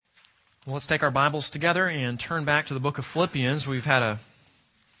Well, let's take our Bibles together and turn back to the book of Philippians. We've had a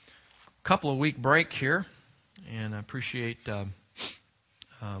couple of week break here, and I appreciate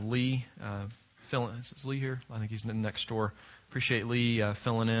Lee filling. Is Lee here? I think he's next door. Appreciate Lee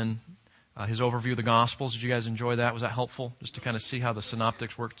filling in his overview of the Gospels. Did you guys enjoy that? Was that helpful, just to kind of see how the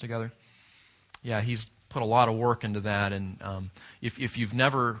synoptics work together? Yeah, he's put a lot of work into that, and if you've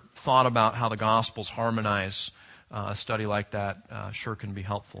never thought about how the Gospels harmonize, a study like that sure can be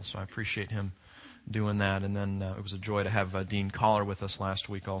helpful. So I appreciate him doing that. And then it was a joy to have Dean Collar with us last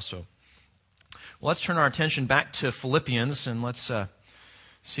week also. Well, let's turn our attention back to Philippians, and let's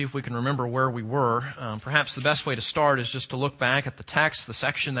see if we can remember where we were. Perhaps the best way to start is just to look back at the text, the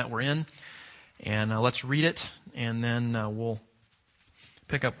section that we're in, and let's read it, and then we'll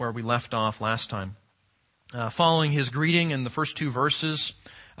pick up where we left off last time. Following his greeting in the first two verses,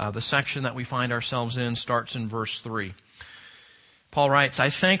 the section that we find ourselves in starts in verse 3. Paul writes,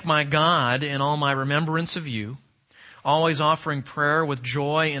 "I thank my God in all my remembrance of you, always offering prayer with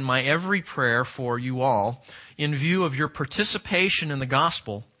joy in my every prayer for you all, in view of your participation in the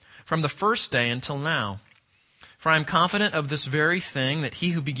gospel from the first day until now. For I am confident of this very thing, that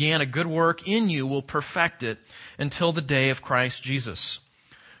he who began a good work in you will perfect it until the day of Christ Jesus.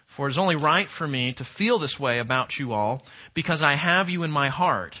 For it is only right for me to feel this way about you all, because I have you in my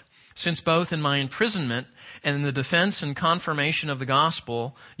heart, since both in my imprisonment and in the defense and confirmation of the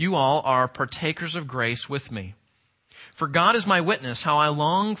gospel, you all are partakers of grace with me. For God is my witness, how I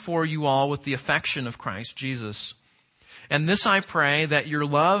long for you all with the affection of Christ Jesus. And this I pray, that your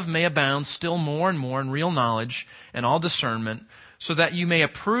love may abound still more and more in real knowledge and all discernment, so that you may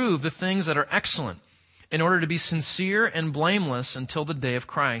approve the things that are excellent, in order to be sincere and blameless until the day of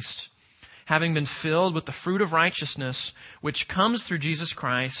Christ, having been filled with the fruit of righteousness, which comes through Jesus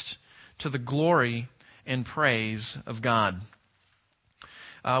Christ, to the glory and praise of God."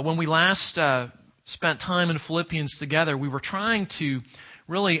 When we last spent time in Philippians together, we were trying to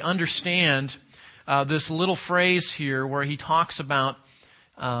really understand this little phrase here where he talks about,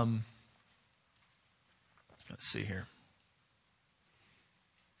 let's see here.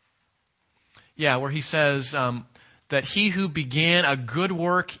 Yeah, where he says that he who began a good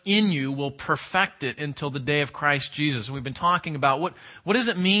work in you will perfect it until the day of Christ Jesus. And we've been talking about what does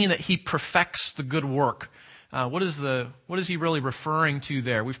it mean that he perfects the good work? What is he really referring to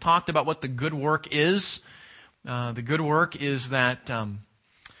there? We've talked about what the good work is. The good work is that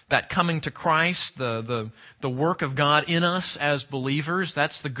coming to Christ, the work of God in us as believers.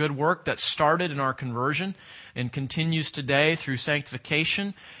 That's the good work that started in our conversion and continues today through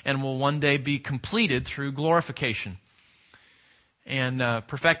sanctification and will one day be completed through glorification. And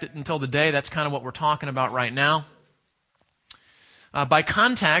perfect it until the day, that's kind of what we're talking about right now. By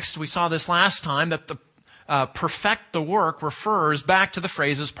context, we saw this last time, that the perfect the work refers back to the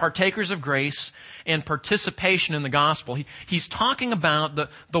phrases partakers of grace and participation in the gospel. He's talking about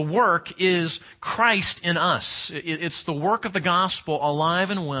the work is Christ in us. It's the work of the gospel alive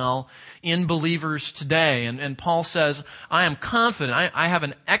and well in believers today. And Paul says, I am confident, I have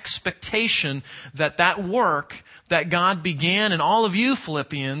an expectation that work that God began in all of you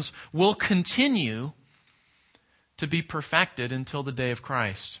Philippians will continue to be perfected until the day of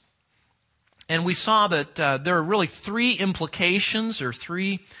Christ. And we saw that there are really three implications or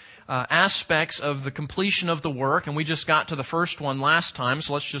three aspects of the completion of the work, and we just got to the first one last time,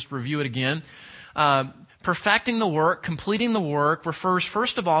 so let's just review it again. Perfecting the work, completing the work, refers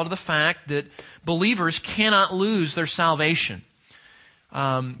first of all to the fact that believers cannot lose their salvation.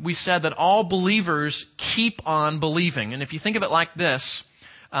 We said that all believers keep on believing, and if you think of it like this,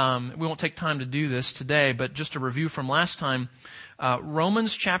 we won't take time to do this today, but just a review from last time,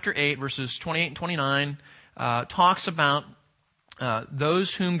 Romans chapter 8, verses 28 and 29, talks about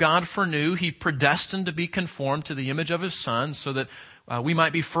those whom God foreknew, He predestined to be conformed to the image of His Son, so that we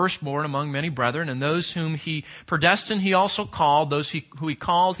might be firstborn among many brethren. And those whom He predestined, He also called. Those who He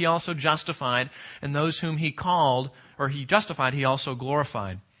called, He also justified. And those whom He called, or He justified, He also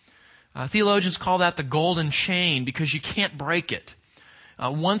glorified. Theologians call that the golden chain, because you can't break it.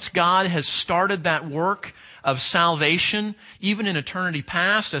 Once God has started that work of salvation, even in eternity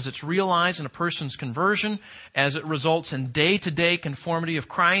past, as it's realized in a person's conversion, as it results in day-to-day conformity of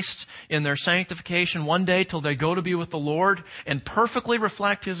Christ in their sanctification one day till they go to be with the Lord and perfectly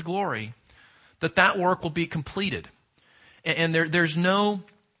reflect His glory, that work will be completed. And there's no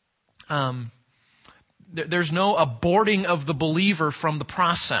aborting of the believer from the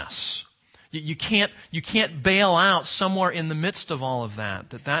process. You can't bail out somewhere in the midst of all of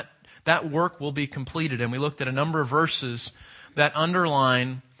that work will be completed. And we looked at a number of verses that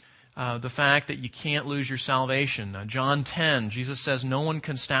underline the fact that you can't lose your salvation. John 10, Jesus says, no one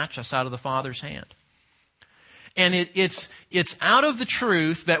can snatch us out of the Father's hand. And it's out of the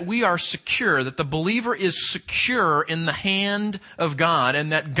truth that we are secure, that the believer is secure in the hand of God,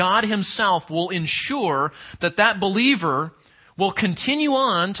 and that God Himself will ensure that that believer will continue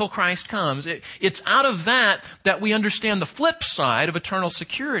on till Christ comes. It's out of that we understand the flip side of eternal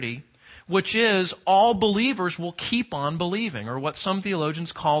security, which is all believers will keep on believing, or what some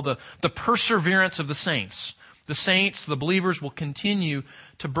theologians call the perseverance of the saints. The saints, the believers, will continue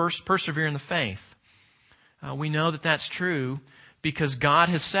to persevere in the faith. We know that that's true because God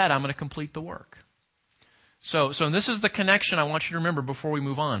has said, I'm going to complete the work. So this is the connection I want you to remember before we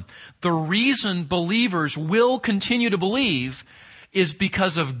move on. The reason believers will continue to believe is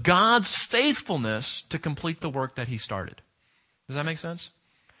because of God's faithfulness to complete the work that He started. Does that make sense?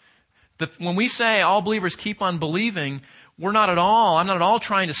 When we say all believers keep on believing, I'm not at all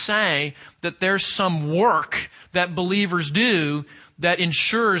trying to say that there's some work that believers do that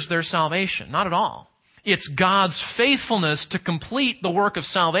ensures their salvation. Not at all. It's God's faithfulness to complete the work of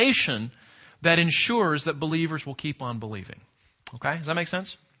salvation that ensures that believers will keep on believing. Okay? Does that make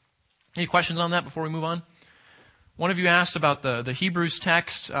sense? Any questions on that before we move on? One of you asked about the Hebrews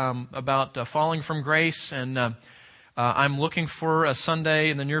text, about falling from grace, and I'm looking for a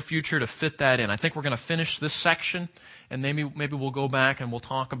Sunday in the near future to fit that in. I think we're going to finish this section, and maybe we'll go back and we'll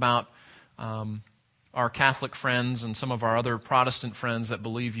talk about our Catholic friends and some of our other Protestant friends that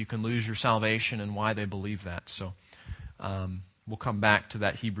believe you can lose your salvation and why they believe that. So we'll come back to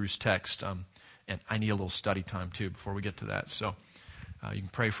that Hebrews text. And I need a little study time too before we get to that. So you can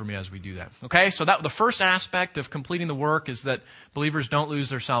pray for me as we do that. Okay, so the first aspect of completing the work is that believers don't lose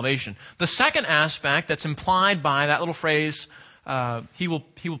their salvation. The second aspect that's implied by that little phrase, He will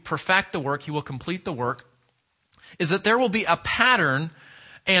perfect the work, He will complete the work, is that there will be a pattern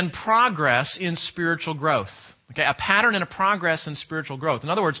and progress in spiritual growth. Okay, a pattern and a progress in spiritual growth. In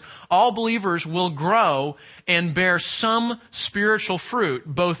other words, all believers will grow and bear some spiritual fruit,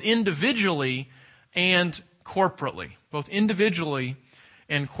 both individually and corporately. Both individually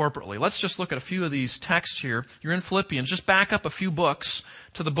and corporately. Let's just look at a few of these texts here. You're in Philippians. Just back up a few books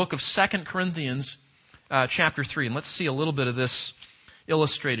to the book of 2 Corinthians chapter 3, and let's see a little bit of this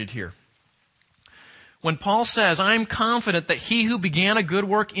illustrated here. When Paul says, I'm confident that He who began a good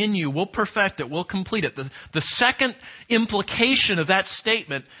work in you will perfect it, will complete it. The second implication of that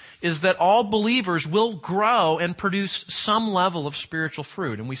statement is that all believers will grow and produce some level of spiritual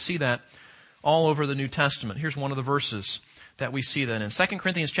fruit. And we see that all over the New Testament. Here's one of the verses that we see that in. 2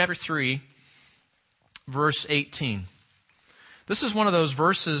 Corinthians chapter 3, verse 18. This is one of those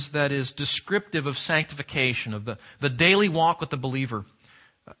verses that is descriptive of sanctification, of the daily walk with the believer.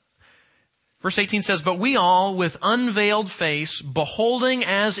 Verse 18 says, but we all, with unveiled face, beholding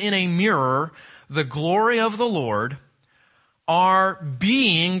as in a mirror the glory of the Lord, are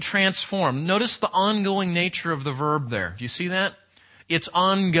being transformed. Notice the ongoing nature of the verb there. Do you see that? It's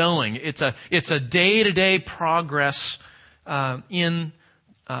ongoing. It's a day-to-day progress in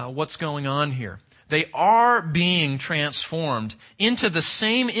what's going on here. They are being transformed into the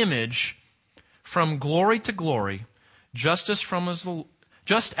same image from glory to glory, just as from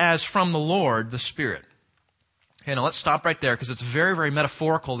the Lord, the Spirit. Okay, now let's stop right there because it's very, very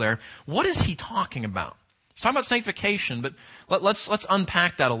metaphorical there. What is he talking about? He's talking about sanctification, but let's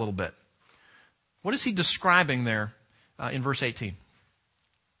unpack that a little bit. What is he describing there in verse 18?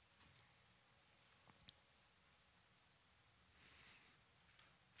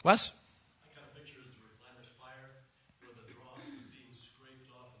 Wes? I got a picture of the refiner's fire where the dross is being scraped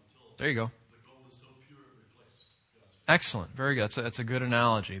off until There you go. the gold is so pure it reflects God's. Excellent. Very good. That's a good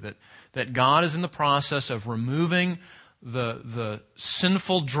analogy. That God is in the process of removing the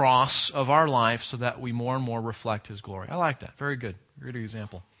sinful dross of our life so that we more and more reflect His glory. I like that. Very good. Very good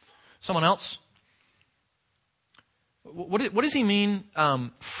example. Someone else? What does he mean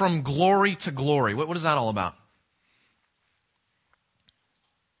from glory to glory? What is that all about?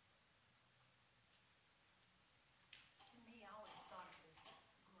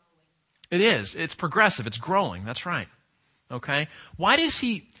 It is. It's progressive. It's growing. That's right. Okay? Why does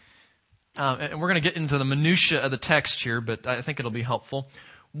he... and we're going to get into the minutia of the text here, but I think it'll be helpful.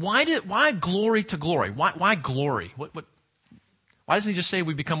 Why glory to glory? Why glory? Why doesn't he just say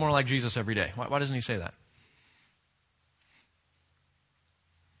we become more like Jesus every day? Why doesn't he say that?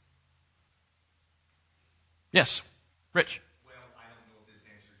 Yes, Rich. Well, I don't know if this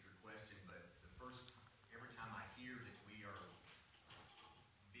answers your question, but every time I hear that we are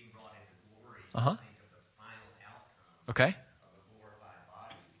being brought into glory, I think of the final outcome Okay. of a glorified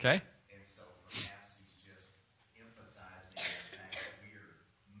body. Okay. And so perhaps he's just emphasizing the fact that we are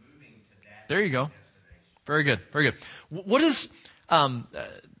moving There you go. Very good. Very good. What is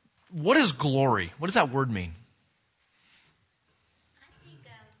glory? What does that word mean? I think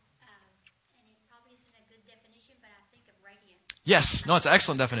and it probably isn't a good definition, but I think of radiance. Yes. No, it's an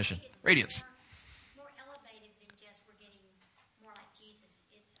excellent definition. Radiance. It's more elevated than just we're getting more like Jesus.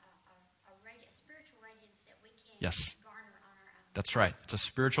 It's a spiritual radiance that we can't Yes. garner on our own. That's right. It's a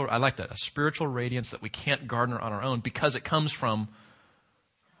spiritual, I like that, a spiritual radiance that we can't garner on our own because it comes from,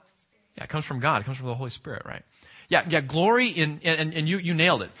 it comes from God. It comes from the Holy Spirit, right? Yeah, glory and you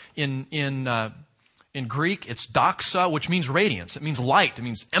nailed it. In Greek, it's doxa, which means radiance. It means light. It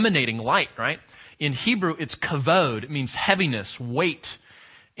means emanating light, right? In Hebrew, it's kavod. It means heaviness, weight.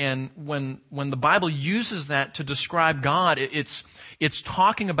 And when the Bible uses that to describe God, it's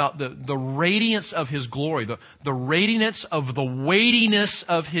talking about the radiance of His glory, the radiance of the weightiness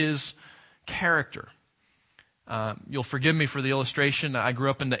of His character. You'll forgive me for the illustration. I grew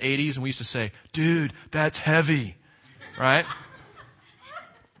up in the 80s and we used to say, dude, that's heavy, right?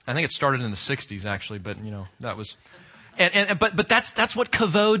 I think it started in the 60s actually, but that was, but that's what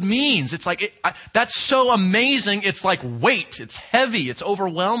kavod means. It's like, that's so amazing. It's like weight. It's heavy. It's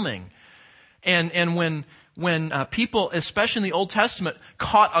overwhelming. And when people, especially in the Old Testament,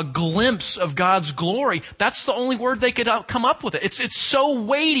 caught a glimpse of God's glory, that's the only word they could come up with it. It's so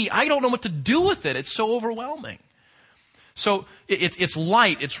weighty. I don't know what to do with it. It's so overwhelming. So it's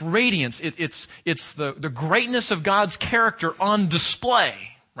light. It's radiance. It's the greatness of God's character on display,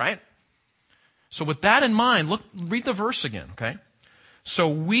 right? So with that in mind, read the verse again, okay? So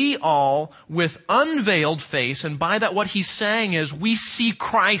we all, with unveiled face, and by that what he's saying is we see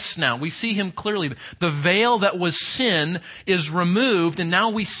Christ now. We see Him clearly. The veil that was sin is removed, and now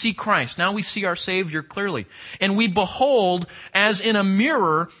we see Christ. Now we see our Savior clearly. And we behold, as in a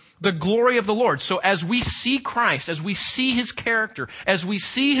mirror, the glory of the Lord. So as we see Christ, as we see His character, as we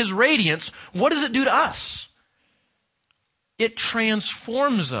see His radiance, what does it do to us? It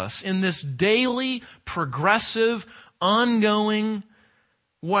transforms us in this daily, progressive, ongoing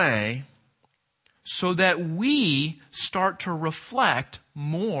way so that we start to reflect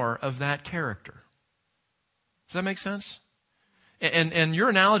more of that character. Does that make sense? And your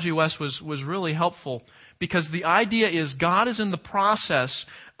analogy, Wes, was really helpful because the idea is God is in the process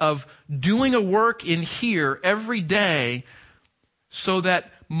of doing a work in here every day so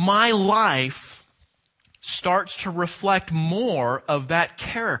that my life starts to reflect more of that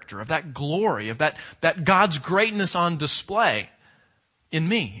character, of that glory, of that God's greatness on display in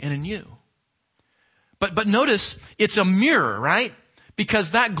me and in you. But notice, it's a mirror, right?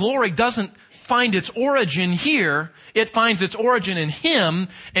 Because that glory doesn't find its origin here. It finds its origin in Him,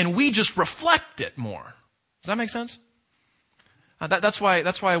 and we just reflect it more. Does that make sense? That's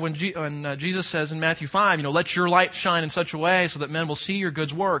why when Jesus says in Matthew 5, let your light shine in such a way so that men will see your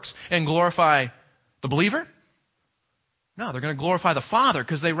good works and glorify the believer? No, they're going to glorify the Father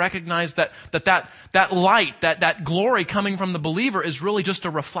because they recognize that light, that glory coming from the believer is really just a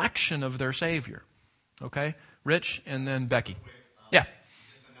reflection of their Savior. Okay? Rich and then Becky. Yeah.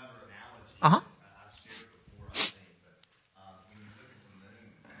 Just another analogy. Uh-huh. I've shared before, I think, but when you look at the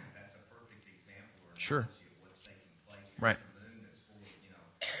moon, that's a perfect example or Sure. analogy of what's taking place. Right. The moon that's full of,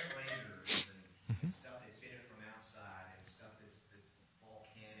 craters and stuff that's hit it from outside and stuff that's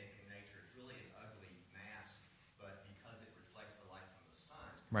volcanic in nature. It's really an ugly mass, but because it reflects the light from the sun,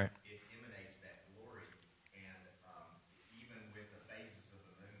 Right. it emanates that glory. And even with the phases of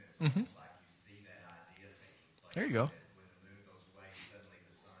the moon, it's almost like you see that idea taking place. There you go. That when the moon goes away, suddenly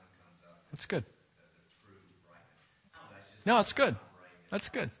the sun comes up. That's good. The true brightness. That's just No, it's good. That's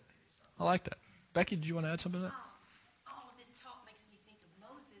good. I like that. Becky, did you want to add something to that? All of this talk makes me think of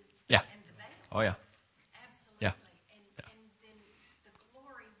Moses Yeah. and the veil. Oh, yeah. Absolutely. Yeah. And then the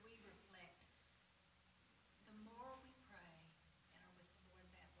glory we reflect, the more we pray and are with the Lord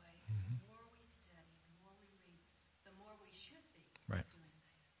that way, the more we study, the more we read, the more we should be Right. doing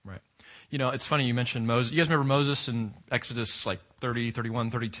that. Right. It's funny you mentioned Moses. You guys remember Moses in Exodus 30,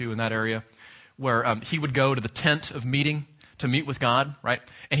 31, 32 in that area where he would go to the tent of meeting to meet with God, right?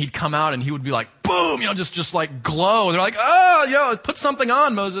 And he'd come out and he would be like, boom, just like glow. And they're like, put something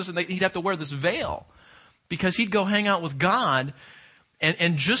on, Moses. And he'd have to wear this veil because he'd go hang out with God.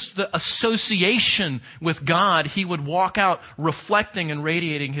 And just the association with God, he would walk out reflecting and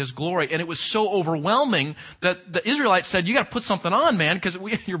radiating His glory. And it was so overwhelming that the Israelites said, you got to put something on, man, because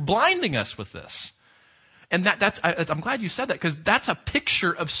you're blinding us with this. And I'm glad you said that because that's a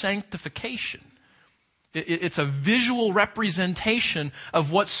picture of sanctification. It's a visual representation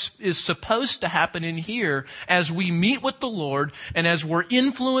of what is supposed to happen in here as we meet with the Lord and as we're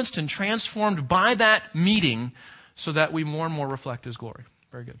influenced and transformed by that meeting so that we more and more reflect His glory.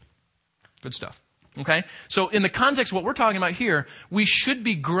 Very good. Good stuff. Okay? So in the context of what we're talking about here, we should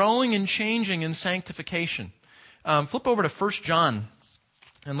be growing and changing in sanctification. Flip over to 1 John,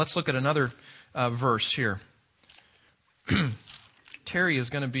 and let's look at another verse here. Terry is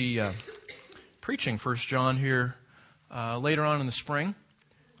going to be preaching 1 John here later on in the spring,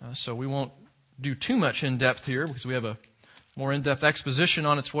 so we won't do too much in-depth here because we have a more in-depth exposition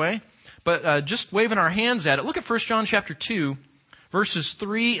on its way. But just waving our hands at it, look at 1 John chapter 2, verses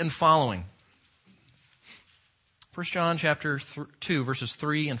 3 and following. 1 John chapter 2, verses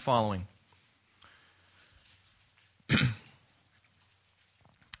 3 and following.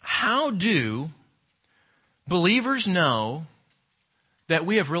 How do believers know that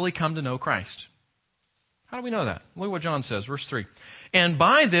we have really come to know Christ? How do we know that? Look at what John says, verse 3. And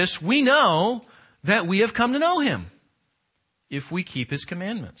by this we know that we have come to know Him, if we keep His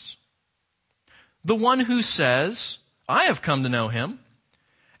commandments. The one who says, I have come to know Him,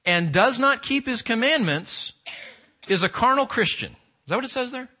 and does not keep His commandments, is a carnal Christian. Is that what it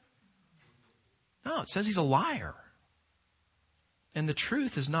says there? No, it says he's a liar. And the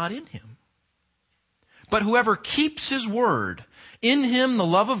truth is not in him. But whoever keeps His word, in him the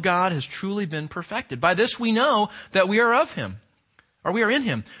love of God has truly been perfected. By this we know that we are of Him, or we are in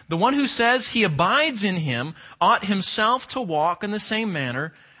Him. The one who says he abides in Him ought himself to walk in the same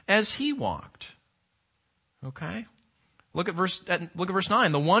manner as He walked. Okay? Look at verse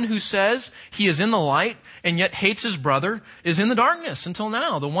 9. The one who says he is in the light and yet hates his brother is in the darkness until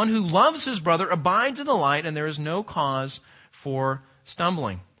now. The one who loves his brother abides in the light, and there is no cause for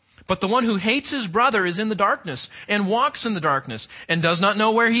stumbling. But the one who hates his brother is in the darkness and walks in the darkness and does not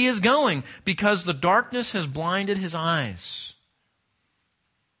know where he is going, because the darkness has blinded his eyes.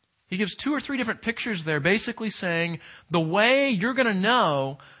 He gives 2 or 3 different pictures there, basically saying the way you're going to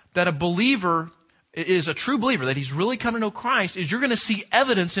know that a believer is a true believer, that he's really come to know Christ, is you're going to see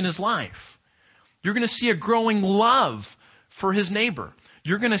evidence in his life. You're going to see a growing love for his neighbor.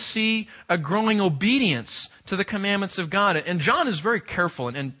 You're going to see a growing obedience to the commandments of God. And John is very careful,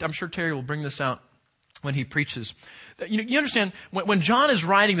 and I'm sure Terry will bring this out when he preaches. You understand, when John is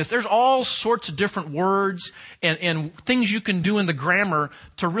writing this, there's all sorts of different words and things you can do in the grammar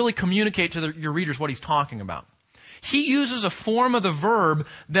to really communicate to your readers what he's talking about. He uses a form of the verb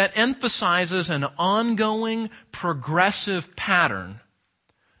that emphasizes an ongoing, progressive pattern,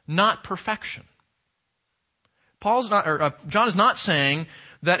 not perfection. John is not saying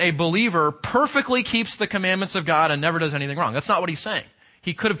that a believer perfectly keeps the commandments of God and never does anything wrong. That's not what he's saying.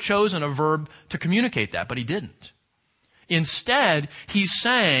 He could have chosen a verb to communicate that, but he didn't. Instead, he's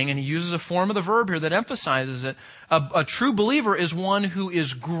saying, and he uses a form of the verb here that emphasizes it, a true believer is one who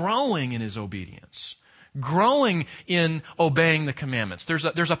is growing in his obedience. Growing in obeying the commandments. There's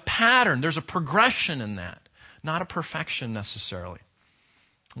a pattern, there's a progression in that, not a perfection necessarily.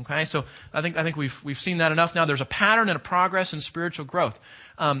 Okay, so I think we've seen that enough now. There's a pattern and a progress in spiritual growth.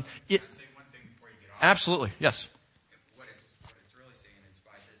 Can I say one thing before you get off? Absolutely, yes. What it's really saying is,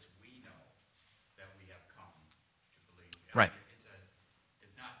 by this we know that we have come to believe. Right.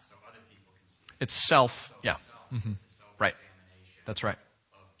 It's not so other people can see. It's self, yeah. Mm-hmm. It's a self-examination. Right. That's right.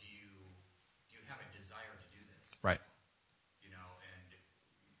 Of do you have a desire to do this? Right. You know, and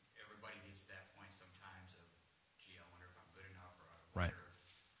everybody gets to that point sometimes of, gee, I wonder if I'm good enough, or I wonder. Right.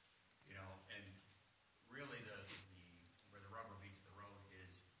 You know, and really where the rubber meets the road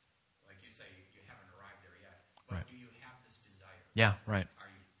is, like you say, you haven't arrived there yet. But Right. do you have this desire? Yeah, right.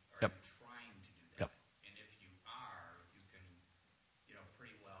 Are you Yep. trying to do that? Yep. And if you are, you can,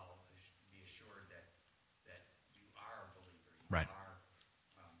 pretty well be assured that you are a believer. You Right. are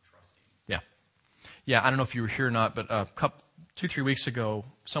trusting. Yeah. Yeah, I don't know if you were here or not, but 2-3 weeks ago,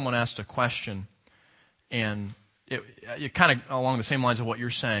 someone asked a question, and it kind of along the same lines of what you're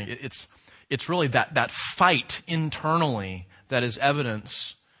saying. It's really that fight internally that is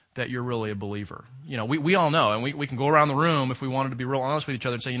evidence that you're really a believer. We all know, and we can go around the room if we wanted to be real honest with each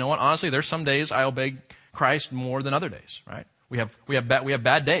other and say, you know what, honestly, there's some days I obey Christ more than other days, right? We have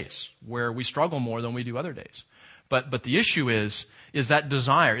bad days where we struggle more than we do other days. But the issue is that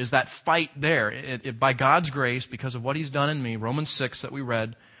desire, is that fight there. By God's grace, because of what He's done in me, Romans 6 that we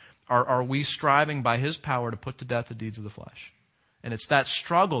read, are we striving by His power to put to death the deeds of the flesh? And it's that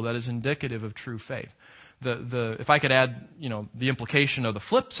struggle that is indicative of true faith. If I could add, the implication of the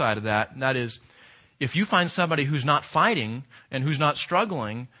flip side of that, and that is, if you find somebody who's not fighting and who's not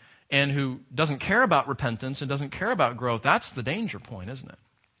struggling and who doesn't care about repentance and doesn't care about growth, that's the danger point, isn't it?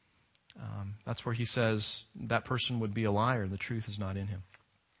 That's where he says that person would be a liar. The truth is not in him.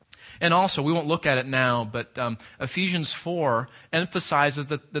 And also, we won't look at it now, but Ephesians 4 emphasizes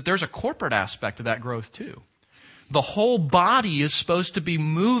that there's a corporate aspect of that growth too. the whole body is supposed to be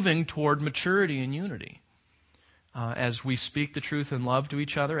moving toward maturity and unity as we speak the truth in love to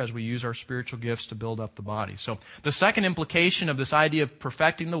each other, as we use our spiritual gifts to build up the body. So the second implication of this idea of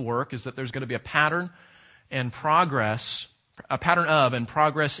perfecting the work is that there's going to be a pattern and progress, a pattern of and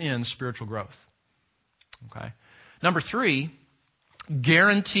progress in spiritual growth. Okay. Number 3,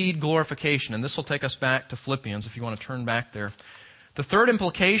 guaranteed glorification. And this will take us back to Philippians if you want to turn back there. The third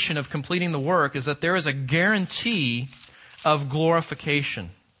implication of completing the work is that there is a guarantee of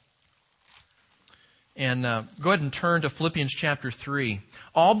glorification. And go ahead and turn to Philippians chapter 3.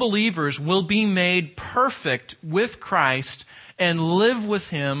 All believers will be made perfect with Christ and live with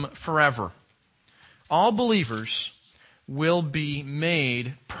Him forever. All believers will be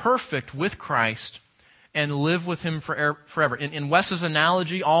made perfect with Christ and live with Him forever. In Wes's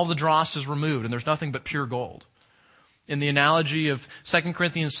analogy, all the dross is removed and there's nothing but pure gold. In the analogy of 2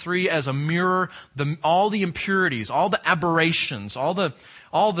 Corinthians 3 as a mirror, all the impurities, all the aberrations, all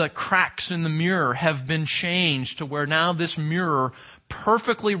the cracks in the mirror have been changed to where now this mirror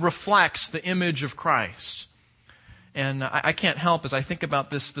perfectly reflects the image of Christ. And I can't help, as I think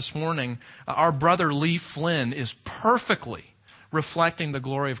about this morning, our brother Lee Flynn is perfectly reflecting the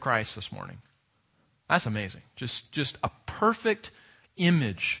glory of Christ this morning. That's amazing. Just a perfect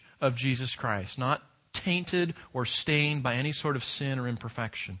image of Jesus Christ, not tainted or stained by any sort of sin or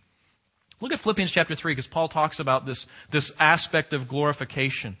imperfection. Look at Philippians chapter 3, because Paul talks about this aspect of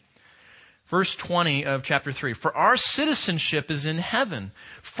glorification. Verse 20 of chapter 3, "For our citizenship is in heaven,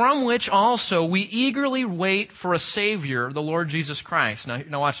 from which also we eagerly wait for a Savior, the Lord Jesus Christ."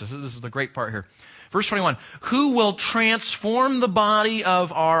 Now watch this. This is the great part here. Verse 21, "Who will transform the body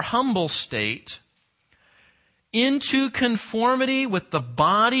of our humble state into conformity with the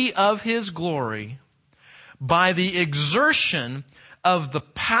body of His glory by the exertion of the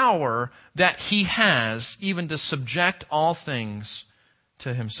power that He has, even to subject all things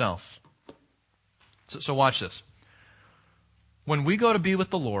to Himself." So watch this. When we go to be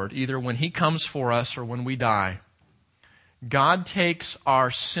with the Lord, either when He comes for us or when we die, God takes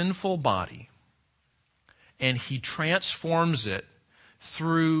our sinful body and He transforms it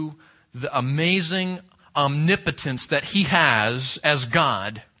through the amazing omnipotence that He has as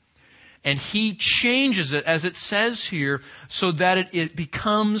God. And He changes it, as it says here, so that it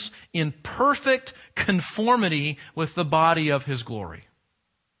becomes in perfect conformity with the body of His glory.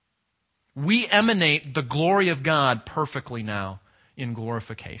 We emanate the glory of God perfectly now in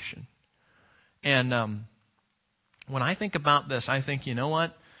glorification. And when I think about this, I think, you know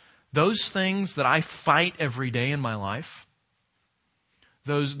what? Those things that I fight every day in my life,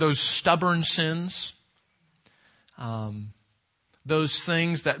 those stubborn sins, those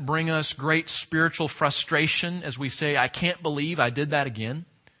things that bring us great spiritual frustration as we say, "I can't believe I did that again."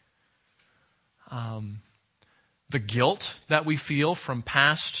 The guilt that we feel from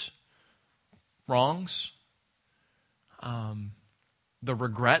past wrongs. The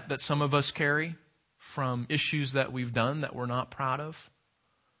regret that some of us carry from issues that we've done that we're not proud of.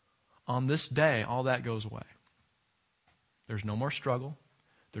 On this day, all that goes away. There's no more struggle.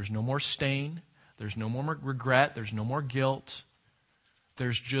 There's no more stain. There's no more regret. There's no more guilt.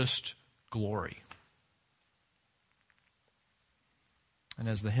 There's just glory. And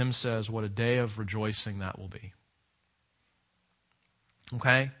as the hymn says, what a day of rejoicing that will be.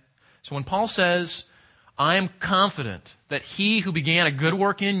 Okay? So when Paul says, "I am confident that He who began a good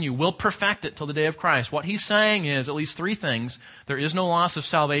work in you will perfect it till the day of Christ," what he's saying is at least 3 things. There is no loss of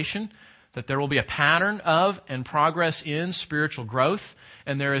salvation, that there will be a pattern of and progress in spiritual growth,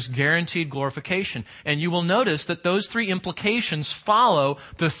 and there is guaranteed glorification. And you will notice that those 3 implications follow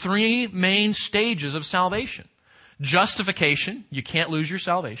the 3 main stages of salvation. Justification, you can't lose your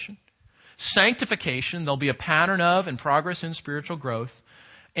salvation. Sanctification, there'll be a pattern of and progress in spiritual growth.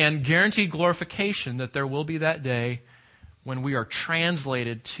 And guaranteed glorification, that there will be that day when we are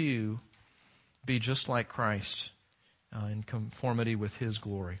translated to be just like Christ in conformity with His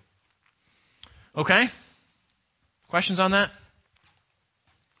glory. Okay? Questions on that?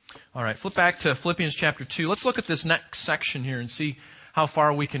 All right, flip back to Philippians chapter 2. Let's look at this next section here and see how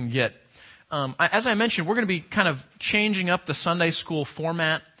far we can get. As I mentioned, we're going to be kind of changing up the Sunday school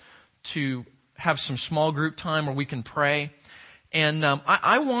format to have some small group time where we can pray. And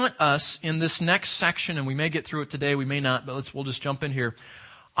I want us in this next section, and we may get through it today, we may not, but we'll just jump in here.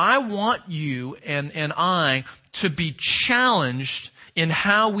 I want you and I to be challenged in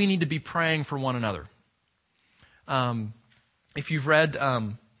how we need to be praying for one another. If you've read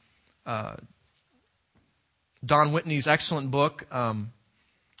Don Whitney's excellent book,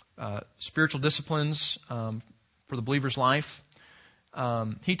 Spiritual Disciplines for the Believer's Life,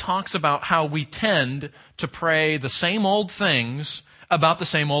 he talks about how we tend to pray the same old things about the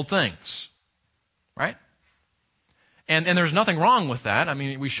same old things. Right? And there's nothing wrong with that. I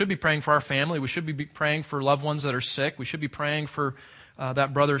mean, we should be praying for our family. We should be praying for loved ones that are sick. We should be praying for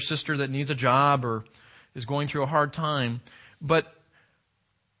that brother or sister that needs a job or is going through a hard time. But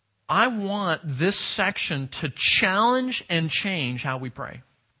I want this section to challenge and change how we pray.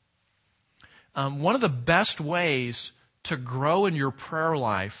 One of the best ways to grow in your prayer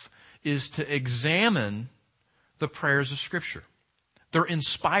life is to examine the prayers of Scripture. They're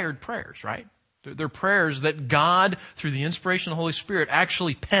inspired prayers, right? They're prayers that God, through the inspiration of the Holy Spirit,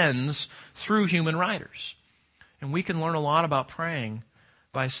 actually pens through human writers. And we can learn a lot about praying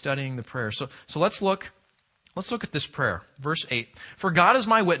by studying the prayer. So let's look at this prayer. Verse 8. For God is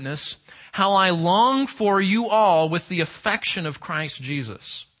my witness, how I long for you all with the affection of Christ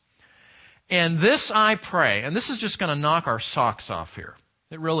Jesus. And this I pray, and this is just going to knock our socks off here.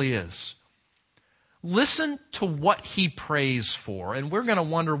 It really is. Listen to what he prays for, and we're going to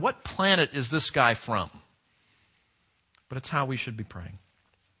wonder, what planet is this guy from? But it's how we should be praying.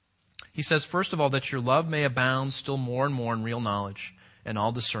 He says, first of all, that your love may abound still more and more in real knowledge and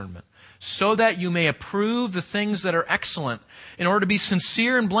all discernment, so that you may approve the things that are excellent, in order to be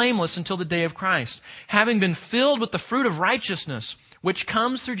sincere and blameless until the day of Christ, having been filled with the fruit of righteousness, which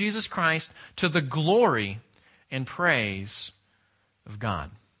comes through Jesus Christ to the glory and praise of God.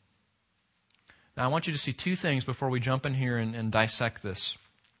 Now, I want you to see two things before we jump in here and dissect this.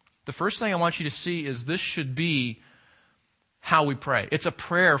 The first thing I want you to see is this should be how we pray. It's a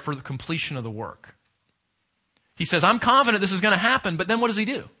prayer for the completion of the work. He says, I'm confident this is going to happen, but then what does he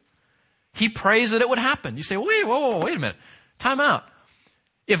do? He prays that it would happen. You say, wait a minute. Time out.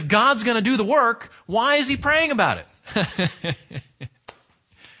 If God's going to do the work, why is he praying about it?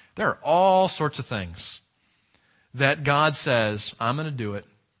 There are all sorts of things that God says, I'm going to do it,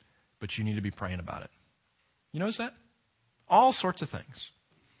 but you need to be praying about it. You notice that? All sorts of things.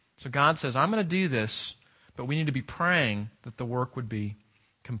 So God says, I'm going to do this, but we need to be praying that the work would be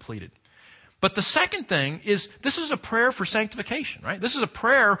completed. But the second thing is, this is a prayer for sanctification, right? This is a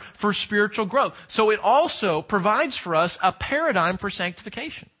prayer for spiritual growth. So it also provides for us a paradigm for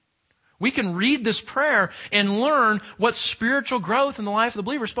sanctification. We can read this prayer and learn what spiritual growth in the life of the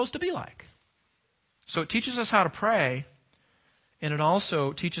believer is supposed to be like. So it teaches us how to pray, and it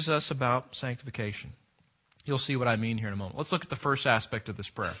also teaches us about sanctification. You'll see what I mean here in a moment. Let's look at the first aspect of this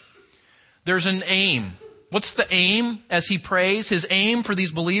prayer. There's an aim. What's the aim as he prays? His aim for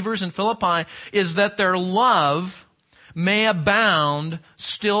these believers in Philippi is that their love may abound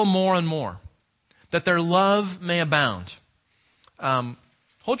still more and more. That their love may abound.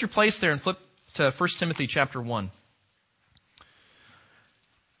 Hold your place there and flip to 1 Timothy chapter 1.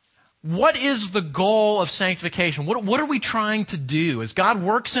 What is the goal of sanctification? What are we trying to do? As God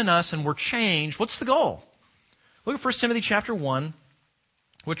works in us and we're changed, what's the goal? Look at 1 Timothy chapter 1,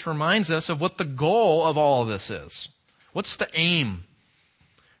 which reminds us of what the goal of all of this is. What's the aim?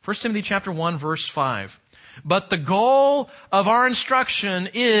 1 Timothy chapter 1, verse 5. But the goal of our instruction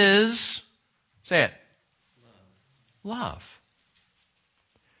is, say it, love.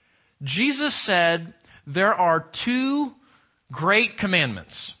 Jesus said there are two great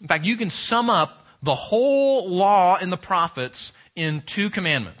commandments. In fact, you can sum up the whole law and the prophets in two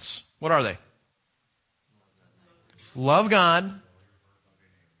commandments. What are they? Love God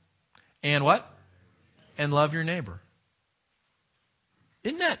and what? And love your neighbor.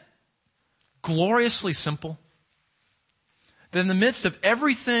 Isn't that gloriously simple? That in the midst of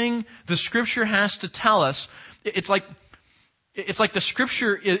everything the Scripture has to tell us, it's like the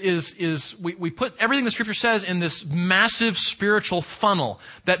Scripture we put everything the Scripture says in this massive spiritual funnel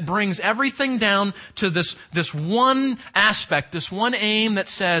that brings everything down to this one aspect, this one aim that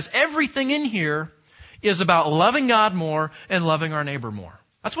says everything in here is about loving God more and loving our neighbor more.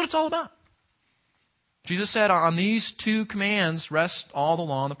 That's what it's all about. Jesus said, on these two commands rest all the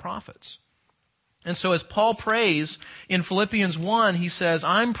law and the prophets. And so as Paul prays in Philippians 1, he says,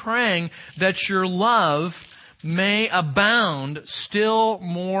 I'm praying that your love may abound still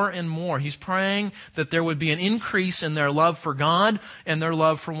more and more. He's praying that there would be an increase in their love for God and their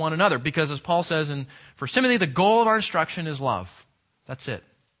love for one another. Because as Paul says in 1 Timothy, the goal of our instruction is love. That's it.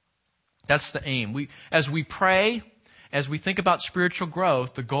 That's the aim. As we pray, as we think about spiritual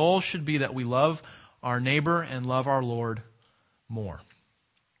growth, the goal should be that we love our neighbor and love our Lord more.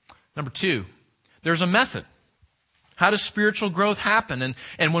 Number 2, there's a method. How does spiritual growth happen?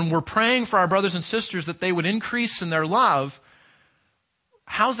 And when we're praying for our brothers and sisters that they would increase in their love,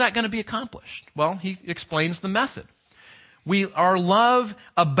 how's that going to be accomplished? Well, he explains the method. Our love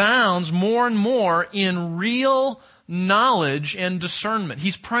abounds more and more in real knowledge and discernment.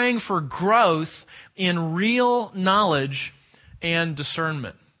 He's praying for growth in real knowledge and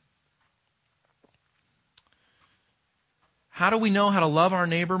discernment. How do we know how to love our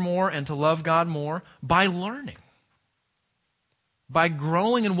neighbor more and to love God more? By learning. By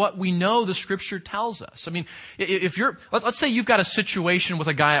growing in what we know the Scripture tells us. I mean, if you're, let's say you've got a situation with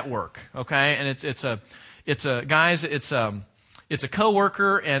a guy at work, okay, and it's a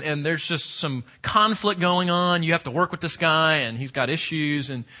coworker, and there's just some conflict going on. You have to work with this guy, and he's got issues,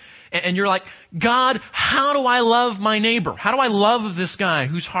 and you're like, God, how do I love my neighbor? How do I love this guy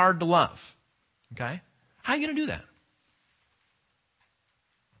who's hard to love? Okay, how are you going to do that?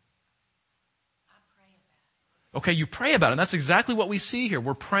 Okay, you pray about it, and that's exactly what we see here.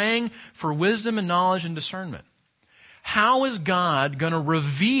 We're praying for wisdom and knowledge and discernment. How is God going to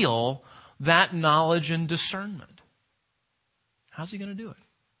reveal that knowledge and discernment? How's He going to do it?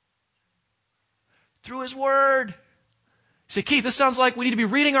 Through His Word. You say, Keith, this sounds like we need to be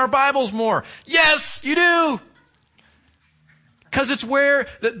reading our Bibles more. Yes, you do! Because it's where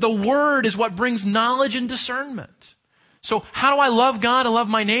the Word is what brings knowledge and discernment. So how do I love God and love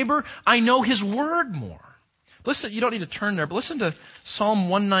my neighbor? I know His Word more. Listen, you don't need to turn there, but listen to Psalm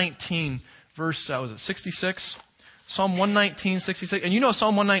 119, verse, 66? Psalm 119, 66. And you know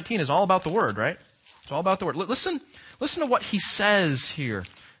Psalm 119 is all about the Word, right? It's all about the Word. Listen to what he says here.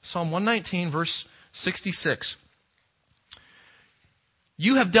 Psalm 119, verse 66.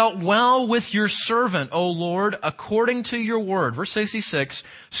 You have dealt well with your servant, O Lord, according to your word. Verse 66.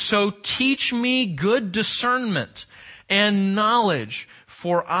 So teach me good discernment and knowledge,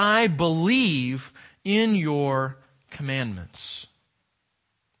 for I believe in your commandments.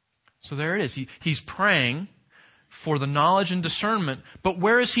 So there it is. He's praying for the knowledge and discernment, but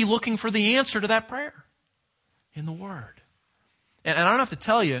where is he looking for the answer to that prayer? In the Word. And I don't have to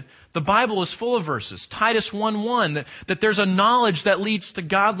tell you, the Bible is full of verses. Titus 1:1, that there's a knowledge that leads to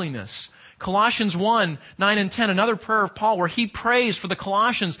godliness. Colossians 1:9 and 10, another prayer of Paul where he prays for the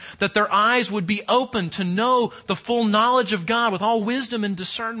Colossians that their eyes would be open to know the full knowledge of God with all wisdom and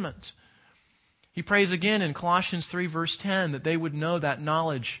discernment. He prays again in Colossians 3 verse 10 that they would know that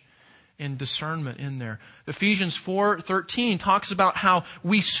knowledge and discernment in there. Ephesians 4:13 talks about how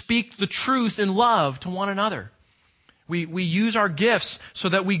we speak the truth in love to one another. We use our gifts so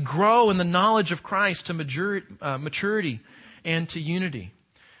that we grow in the knowledge of Christ to maturity and to unity.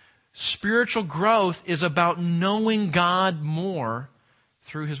 Spiritual growth is about knowing God more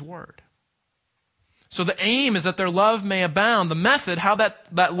through His Word. So the aim is that their love may abound. The method, how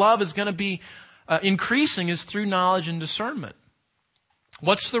that love is going to be increasing, is through knowledge and discernment.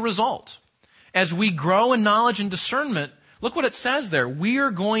 What's the result? As we grow in knowledge and discernment, look what it says there. We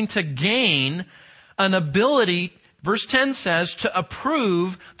are going to gain an ability, verse 10 says, to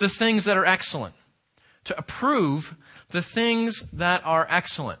approve the things that are excellent. To approve the things that are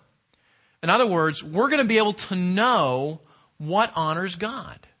excellent. In other words, we're going to be able to know what honors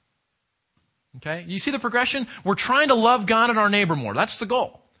God. Okay? You see the progression? We're trying to love God and our neighbor more. That's the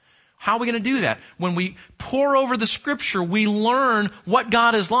goal. How are we going to do that? When we pore over the Scripture, we learn what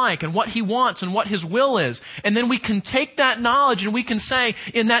God is like and what He wants and what His will is. And then we can take that knowledge and we can say,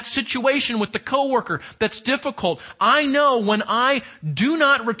 in that situation with the coworker that's difficult, I know when I do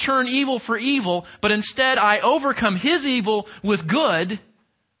not return evil for evil, but instead I overcome his evil with good,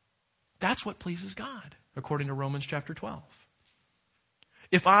 that's what pleases God, according to Romans chapter 12.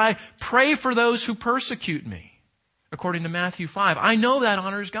 If I pray for those who persecute me, according to Matthew 5, I know that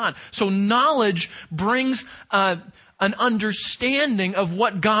honors God. So knowledge brings an understanding of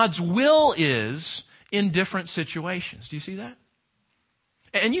what God's will is in different situations. Do you see that?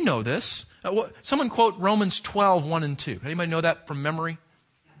 And you know this. Someone quote Romans 12, 1 and 2. Anybody know that from memory?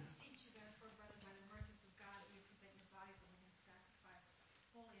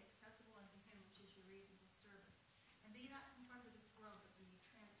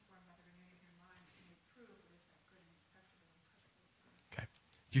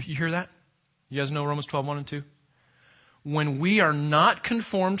 You hear that? You guys know Romans 12, 1 and 2? When we are not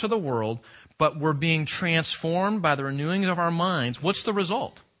conformed to the world, but we're being transformed by the renewing of our minds, what's the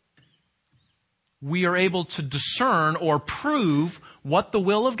result? We are able to discern or prove what the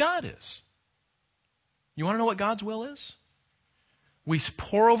will of God is. You want to know what God's will is? We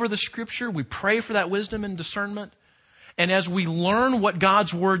pore over the Scripture, we pray for that wisdom and discernment, and as we learn what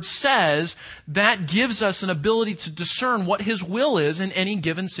God's Word says, that gives us an ability to discern what His will is in any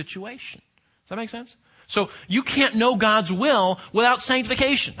given situation. Does that make sense? So you can't know God's will without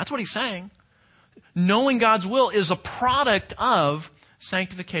sanctification. That's what He's saying. Knowing God's will is a product of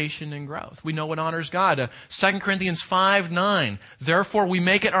sanctification and growth. We know what honors God. 2 Corinthians 5:9. Therefore we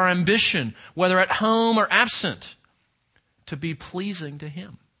make it our ambition, whether at home or absent, to be pleasing to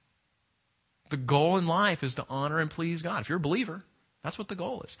Him. The goal in life is to honor and please God. If you're a believer, that's what the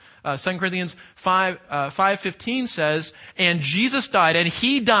goal is. 2 Corinthians 5:15 says, "And Jesus died, and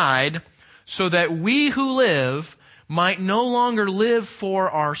He died so that we who live might no longer live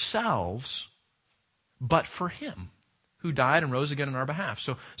for ourselves, but for Him who died and rose again on our behalf."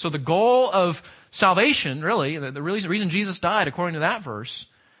 So the goal of salvation, really, the reason Jesus died, according to that verse,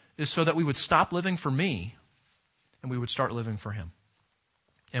 is so that we would stop living for me and we would start living for Him.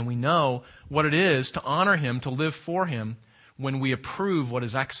 And we know what it is to honor Him, to live for Him, when we approve what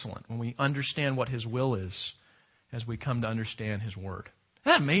is excellent, when we understand what His will is, as we come to understand His Word.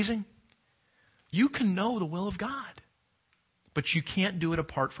 Isn't that amazing? You can know the will of God, but you can't do it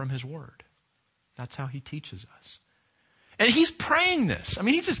apart from His Word. That's how He teaches us. And he's praying this. I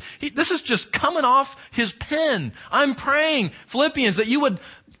mean, this is just coming off his pen. I'm praying, Philippians, that you would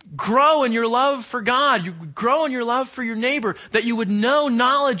grow in your love for God, you would grow in your love for your neighbor, that you would know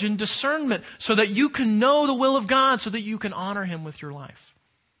knowledge and discernment so that you can know the will of God, so that you can honor Him with your life.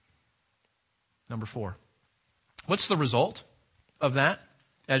 Number 4. What's the result of that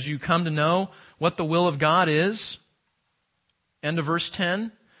as you come to know what the will of God is? End of verse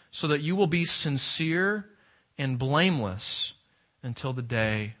 10. So that you will be sincere and blameless until the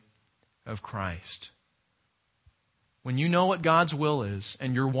day of Christ. When you know what God's will is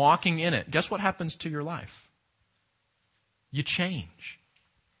and you're walking in it, guess what happens to your life? You change.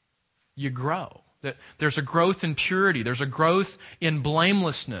 You grow. There's a growth in purity. There's a growth in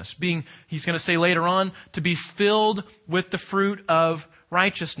blamelessness. He's going to say later on, to be filled with the fruit of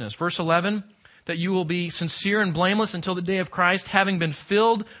righteousness. Verse 11, that you will be sincere and blameless until the day of Christ, having been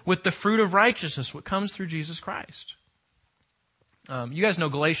filled with the fruit of righteousness, what comes through Jesus Christ. You guys know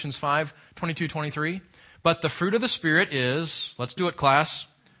Galatians 5:22-23. But the fruit of the Spirit is, let's do it, class,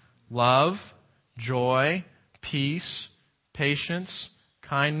 love, joy, peace, patience,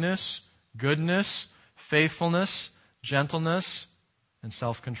 kindness, goodness, faithfulness, gentleness, and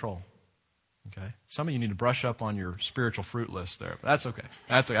self-control. Okay? Some of you need to brush up on your spiritual fruit list there, but that's okay.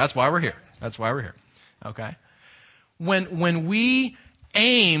 That's why we're here. That's why we're here. Okay? When we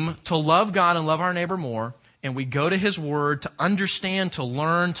aim to love God and love our neighbor more, and we go to His Word to understand, to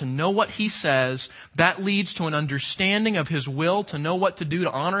learn, to know what He says, that leads to an understanding of His will, to know what to do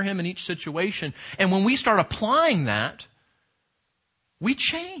to honor Him in each situation. And when we start applying that, we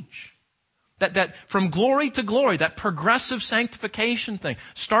change. That from glory to glory, that progressive sanctification thing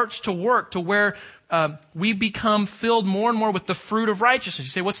starts to work to where we become filled more and more with the fruit of righteousness.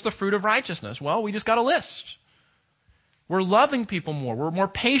 You say, what's the fruit of righteousness? Well, we just got a list. We're loving people more. We're more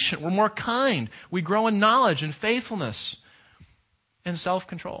patient. We're more kind. We grow in knowledge and faithfulness and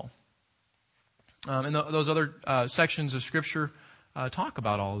self-control. And those other sections of Scripture talk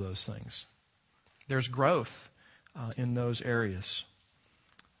about all of those things. There's growth in those areas.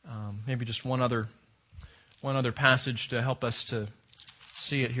 Maybe just one other passage to help us to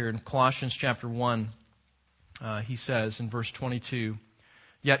see it here. In Colossians chapter 1, he says in verse 22,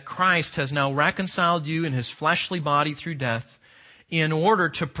 "Yet Christ has now reconciled you in His fleshly body through death in order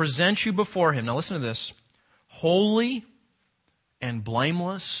to present you before Him." Now listen to this. "Holy and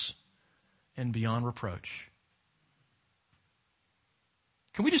blameless and beyond reproach."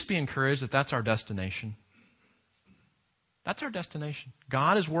 Can we just be encouraged that that's our destination? That's our destination.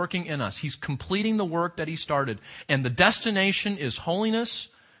 God is working in us. He's completing the work that He started. And the destination is holiness,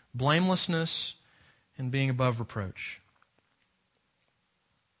 blamelessness, and being above reproach.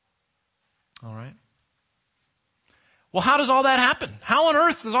 All right. Well, how does all that happen? How on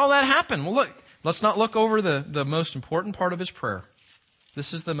earth does all that happen? Well, look, let's not look over the most important part of his prayer.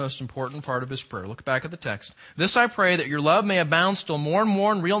 This is the most important part of his prayer. Look back at the text. "This I pray, that your love may abound still more and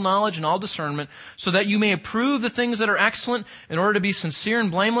more in real knowledge and all discernment, so that you may approve the things that are excellent, in order to be sincere and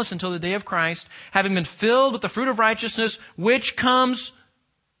blameless until the day of Christ, having been filled with the fruit of righteousness, which comes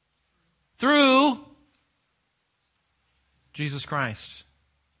through Jesus Christ."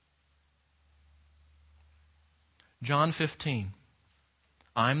 John 15,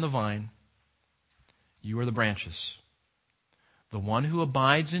 "I'm the vine, you are the branches. The one who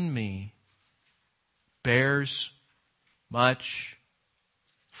abides in me bears much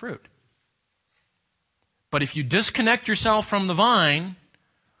fruit. But if you disconnect yourself from the vine,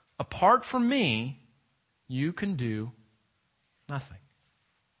 apart from me, you can do nothing."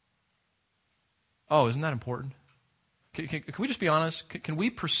 Oh, isn't that important? Can we just be honest? Can we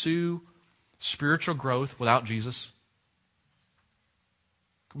pursue spiritual growth without Jesus?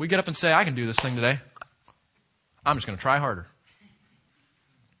 Can we get up and say, I can do this thing today? I'm just going to try harder.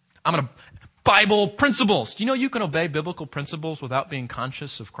 I'm going to Bible principles. Do you know you can obey biblical principles without being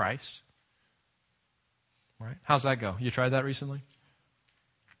conscious of Christ? Right? How's that go? You tried that recently?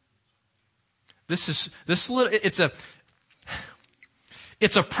 It's a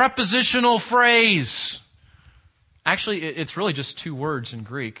prepositional phrase. Actually, it's really just two words in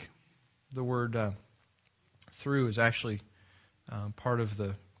Greek. The word through is actually part of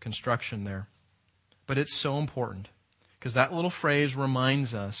the construction there. But it's so important because that little phrase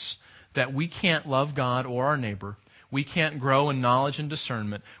reminds us that we can't love God or our neighbor. We can't grow in knowledge and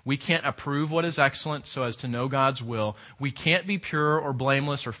discernment. We can't approve what is excellent so as to know God's will. We can't be pure or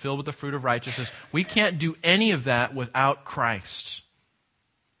blameless or filled with the fruit of righteousness. We can't do any of that without Christ.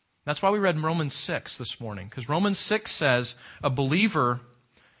 That's why we read Romans 6 this morning, because Romans 6 says a believer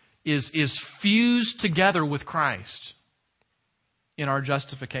is fused together with Christ in our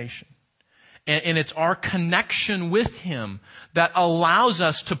justification. And it's our connection with Him that allows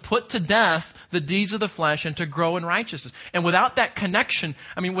us to put to death the deeds of the flesh and to grow in righteousness. And without that connection,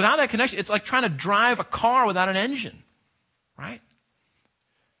 it's like trying to drive a car without an engine, right?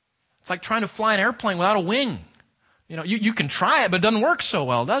 It's like trying to fly an airplane without a wing. You can try it, but it doesn't work so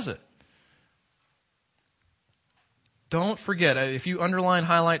well, does it? Don't forget, if you underline,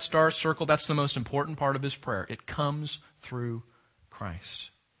 highlight, star, circle, that's the most important part of his prayer. It comes through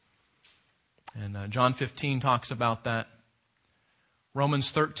Christ. And John 15 talks about that.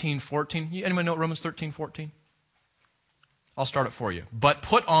 Romans 13:14. Anyone know Romans 13:14? I'll start it for you. But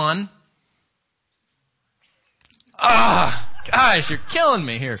put on... Guys, you're killing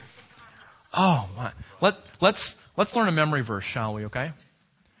me here. Oh, my. Let's learn a memory verse, shall we, okay?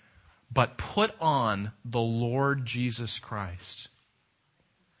 But put on the Lord Jesus Christ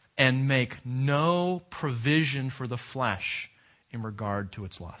and make no provision for the flesh in regard to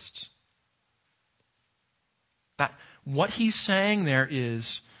its lusts. What he's saying there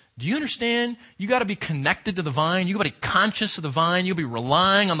is, do you understand? You got to be connected to the vine. You got to be conscious of the vine. You got to be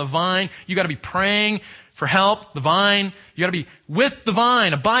relying on the vine. You got to be praying for help, the vine. You got to be with the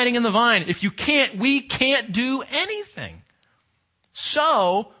vine, abiding in the vine. If you can't, we can't do anything.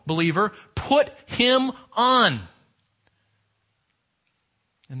 So, believer, put Him on.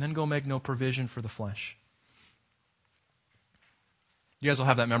 And then go make no provision for the flesh. You guys will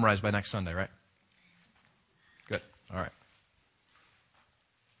have that memorized by next Sunday, right? Good. All right.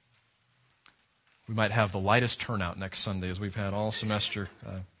 We might have the lightest turnout next Sunday as we've had all semester.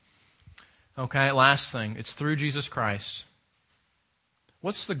 Okay, last thing. It's through Jesus Christ.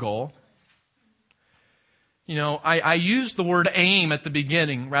 What's the goal? I used the word aim at the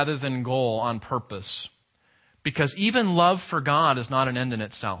beginning rather than goal on purpose. Because even love for God is not an end in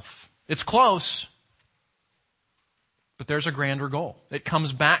itself. It's close. But there's a grander goal. It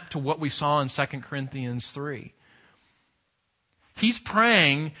comes back to what we saw in 2 Corinthians 3. He's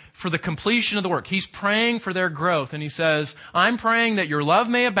praying for the completion of the work. He's praying for their growth. And he says, I'm praying that your love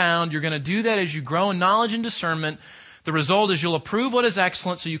may abound. You're going to do that as you grow in knowledge and discernment. The result is you'll approve what is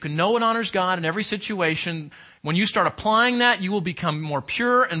excellent so you can know what honors God in every situation. When you start applying that, you will become more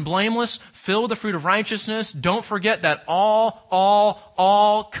pure and blameless, filled with the fruit of righteousness. Don't forget that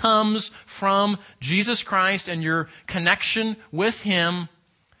all comes from Jesus Christ and your connection with Him.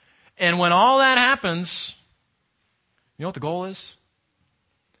 And when all that happens, you know what the goal is?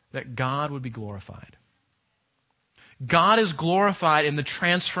 That God would be glorified. God is glorified in the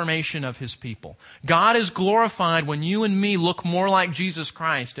transformation of His people. God is glorified when you and me look more like Jesus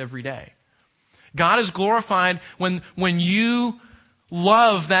Christ every day. God is glorified when you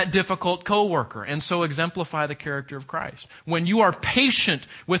love that difficult coworker and so exemplify the character of Christ. When you are patient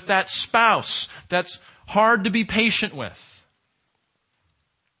with that spouse that's hard to be patient with.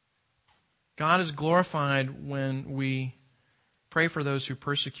 God is glorified when we pray for those who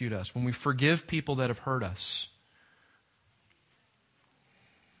persecute us, when we forgive people that have hurt us.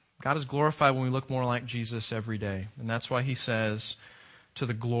 God is glorified when we look more like Jesus every day. And that's why He says, to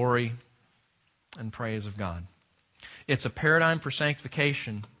the glory and praise of God. It's a paradigm for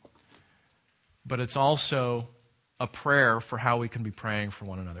sanctification, but it's also a prayer for how we can be praying for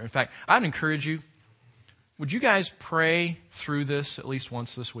one another. In fact, I'd encourage you, would you guys pray through this at least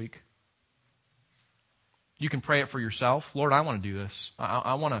once this week? You can pray it for yourself. Lord, I want to do this.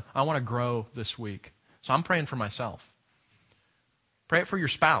 I want to grow this week. So I'm praying for myself. Pray it for your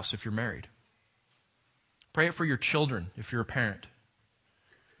spouse if you're married. Pray it for your children if you're a parent.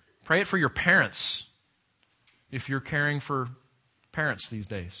 Pray it for your parents if you're caring for parents these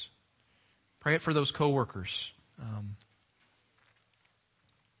days. Pray it for those coworkers.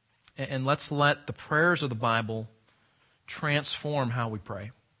 And let's let the prayers of the Bible transform how we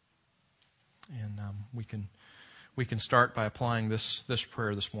pray. And we can start by applying this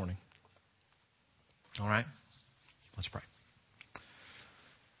prayer this morning. All right? Let's pray.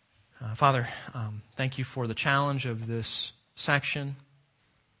 Father, thank you for the challenge of this section.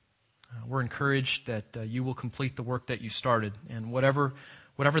 We're encouraged that you will complete the work that you started. And whatever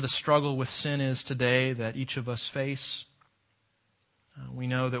the struggle with sin is today that each of us face, we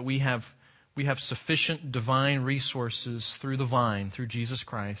know that we have sufficient divine resources through the vine, through Jesus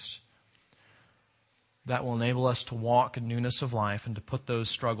Christ, that will enable us to walk in newness of life and to put those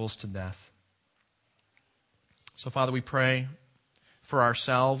struggles to death. So, Father, we pray for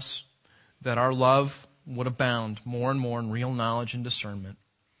ourselves that our love would abound more and more in real knowledge and discernment,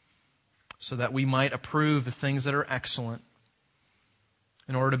 so that we might approve the things that are excellent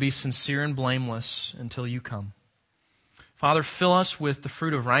in order to be sincere and blameless until you come. Father, fill us with the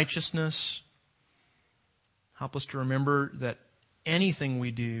fruit of righteousness. Help us to remember that anything we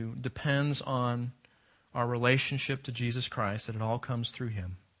do depends on our relationship to Jesus Christ, that it all comes through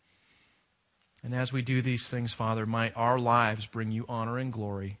Him. And as we do these things, Father, might our lives bring you honor and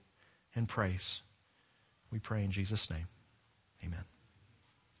glory and praise. We pray in Jesus' name. Amen.